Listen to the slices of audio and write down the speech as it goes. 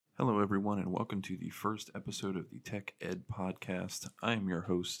Hello, everyone, and welcome to the first episode of the Tech Ed Podcast. I am your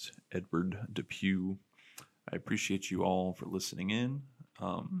host, Edward Depew. I appreciate you all for listening in.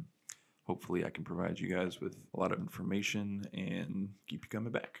 Hopefully, I can provide you guys with a lot of information and keep you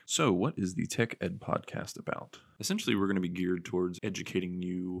coming back. So, what is the Tech Ed Podcast about? Essentially, we're going to be geared towards educating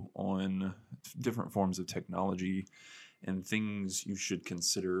you on different forms of technology and things you should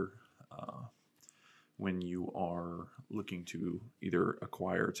consider when you are looking to either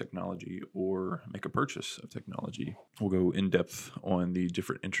acquire technology or make a purchase of technology. We'll go in depth on the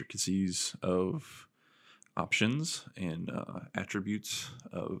different intricacies of options and attributes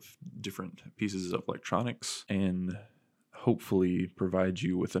of different pieces of electronics, and hopefully provide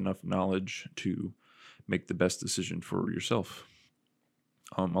you with enough knowledge to make the best decision for yourself.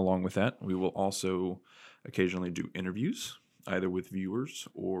 Along with that, we will also occasionally do interviews, either with viewers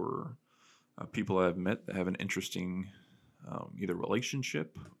or people I've met that have an interesting either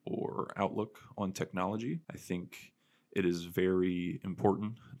relationship or outlook on technology. I think it is very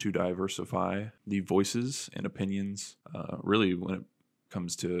important to diversify the voices and opinions, really when it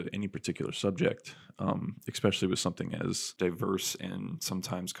comes to any particular subject, especially with something as diverse and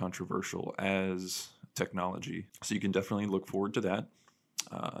sometimes controversial as technology. So you can definitely look forward to that.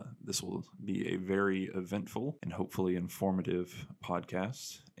 This will be a very eventful and hopefully informative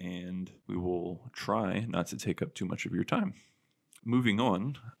podcast, and we will try not to take up too much of your time. Moving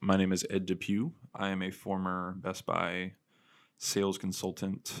on, my name is Ed Depew. I am a former Best Buy sales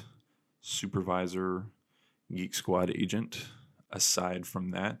consultant, supervisor, Geek Squad agent. Aside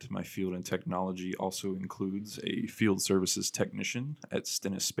from that, my field in technology also includes a field services technician at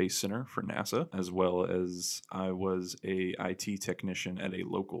Stennis Space Center for NASA, as well as I was a IT technician at a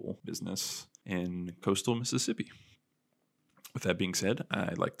local business in coastal Mississippi. With that being said,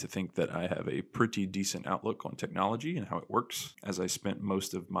 I like to think that I have a pretty decent outlook on technology and how it works, as I spent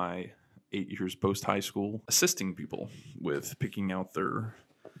most of my 8 years post-high school assisting people with picking out their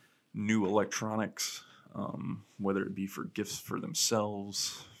new electronics, whether it be for gifts for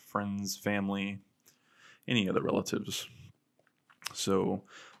themselves, friends, family, any other relatives. So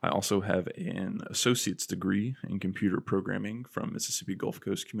I also have an associate's degree in computer programming from Mississippi Gulf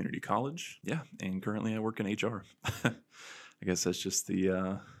Coast Community College. Yeah, and currently I work in HR. I guess that's just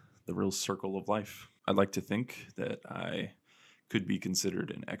the real circle of life. I'd like to think that I could be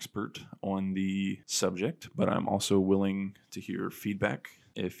considered an expert on the subject, but I'm also willing to hear feedback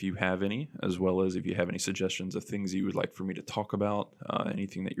if you have any, as well as if you have any suggestions of things you would like for me to talk about,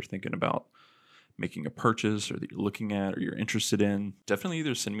 anything that you're thinking about making a purchase or that you're looking at or you're interested in. Definitely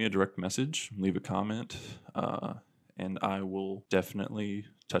either send me a direct message, leave a comment, and I will definitely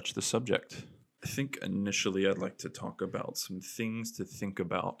touch the subject. I think initially I'd like to talk about some things to think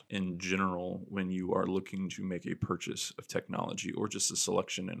about in general when you are looking to make a purchase of technology or just a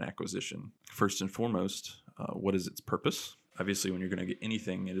selection and acquisition. First and foremost, what is its purpose? Obviously, when you're going to get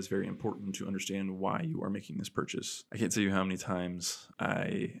anything, it is very important to understand why you are making this purchase. I can't tell you how many times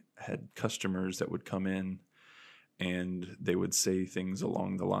I had customers that would come in and they would say things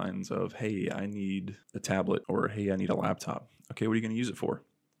along the lines of, "Hey, I need a tablet," or "Hey, I need a laptop." Okay, what are you going to use it for?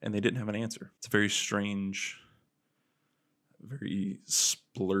 And they didn't have an answer. It's a very strange, very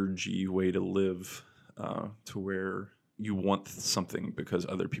splurgy way to live, to where you want something because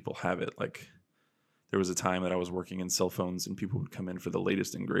other people have it. Like, there was a time that I was working in cell phones and people would come in for the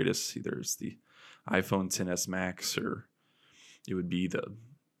latest and greatest. Either it's the iPhone XS Max or it would be the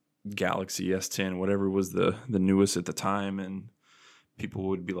Galaxy S10, whatever was the newest at the time. And people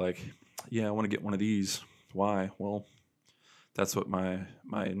would be like, "Yeah, I want to get one of these." Why? Well, that's what my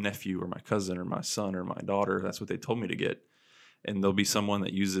nephew or my cousin or my son or my daughter, that's what they told me to get. And there'll be someone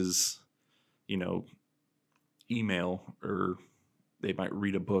that uses, email, or they might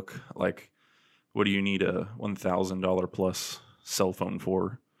read a book. Like, what do you need a $1,000 plus cell phone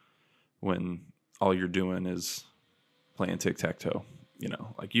for when all you're doing is playing tic-tac-toe?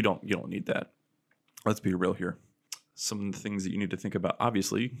 Like, you don't need that. Let's be real here. Some of the things that you need to think about,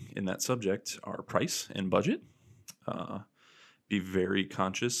 obviously, in that subject are price and budget. Be very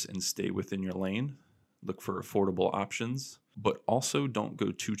conscious and stay within your lane. Look for affordable options, but also don't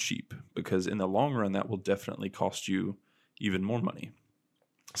go too cheap, because in the long run, that will definitely cost you even more money.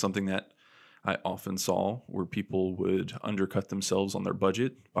 Something that I often saw where people would undercut themselves on their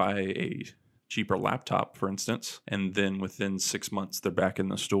budget, buy a cheaper laptop, for instance, and then within 6 months, they're back in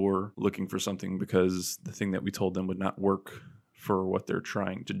the store looking for something because the thing that we told them would not work for what they're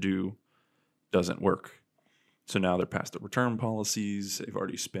trying to do doesn't work. So now they're past the return policies. They've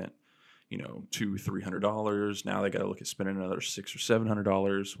already spent, $200-$300. Now they got to look at spending another $600 or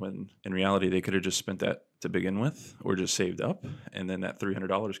 $700 when in reality they could have just spent that to begin with or just saved up, and then that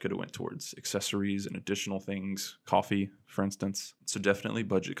 $300 could have went towards accessories and additional things, coffee, for instance. So definitely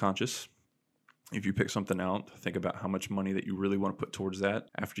budget conscious. If you pick something out, think about how much money that you really want to put towards that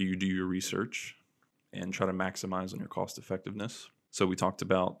after you do your research and try to maximize on your cost effectiveness. So we talked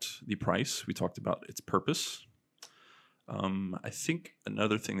about the price. We talked about its purpose. I think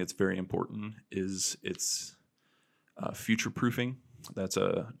another thing that's very important is its future-proofing. That's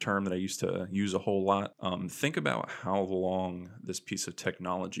a term that I used to use a whole lot. Think about how long this piece of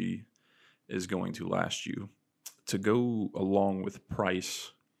technology is going to last you. To go along with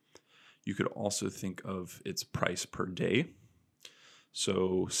price, you could also think of its price per day.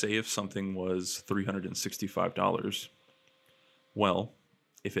 So say if something was $365, well,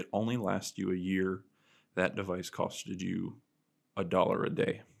 if it only lasts you a year, that device costed you $1 a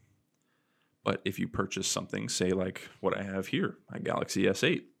day. But if you purchase something, say like what I have here, a Galaxy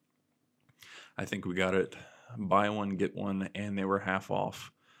S8, I think we got it buy one, get one, and they were half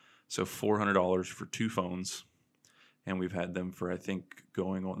off. So $400 for two phones. And we've had them for, I think,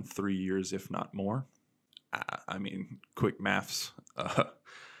 going on 3 years, if not more. I mean, quick maths.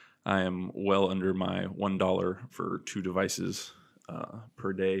 I am well under my $1 for two devices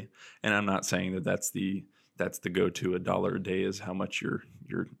per day, and I'm not saying that that's the go-to. $1 a day is how much your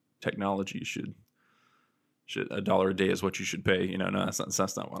technology should $1 a day is what you should pay. No, that's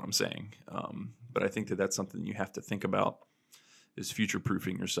not what I'm saying. But I think that that's something you have to think about is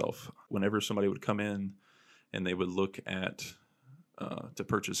future-proofing yourself. Whenever somebody would come in and they would look at to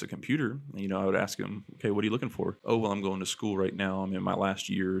purchase a computer, I would ask them, okay, what are you looking for? Oh, well, I'm going to school right now. I'm in my last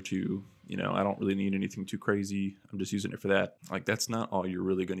year or two. I don't really need anything too crazy. I'm just using it for that. Like, that's not all you're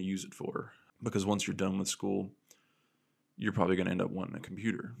really going to use it for, because once you're done with school, you're probably going to end up wanting a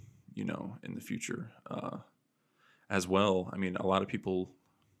computer, in the future as well. I mean, a lot of people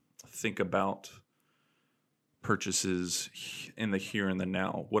think about purchases in the here and the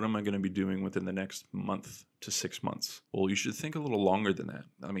now. What am I going to be doing within the next month to 6 months? Well, you should think a little longer than that.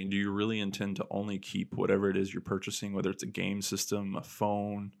 I mean, do you really intend to only keep whatever it is you're purchasing, whether it's a game system, a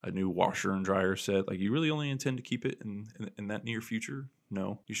phone, a new washer and dryer set? Like, you really only intend to keep it in that near future?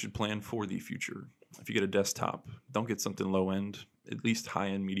 No, you should plan for the future. If you get a desktop, don't get something low end, at least high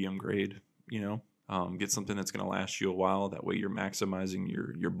end, medium grade, get something that's going to last you a while. That way you're maximizing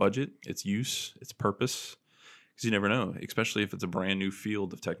your budget, its use, its purpose. Because you never know, especially if it's a brand new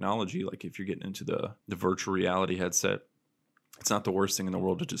field of technology. Like if you're getting into the virtual reality headset, it's not the worst thing in the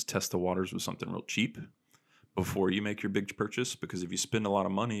world to just test the waters with something real cheap before you make your big purchase. Because if you spend a lot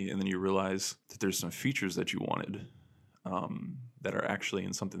of money and then you realize that there's some features that you wanted that are actually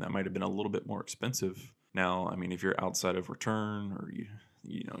in something that might have been a little bit more expensive. Now, I mean, if you're outside of return or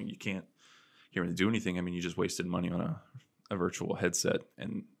you can't really do anything, I mean, you just wasted money on a virtual headset,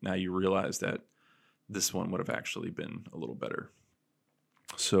 and now you realize that this one would have actually been a little better.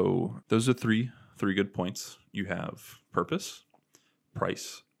 So those are three good points. You have purpose,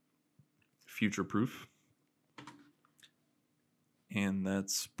 price, future-proof, and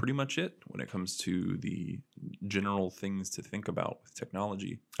that's pretty much it when it comes to the general things to think about with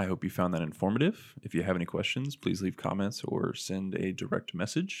technology. I hope you found that informative. If you have any questions, please leave comments or send a direct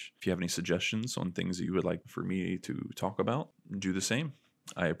message. If you have any suggestions on things that you would like for me to talk about, do the same.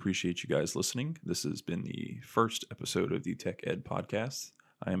 I appreciate you guys listening. This has been the first episode of the Tech Ed Podcast.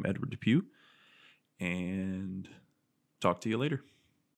 I am Edward Depew, and talk to you later.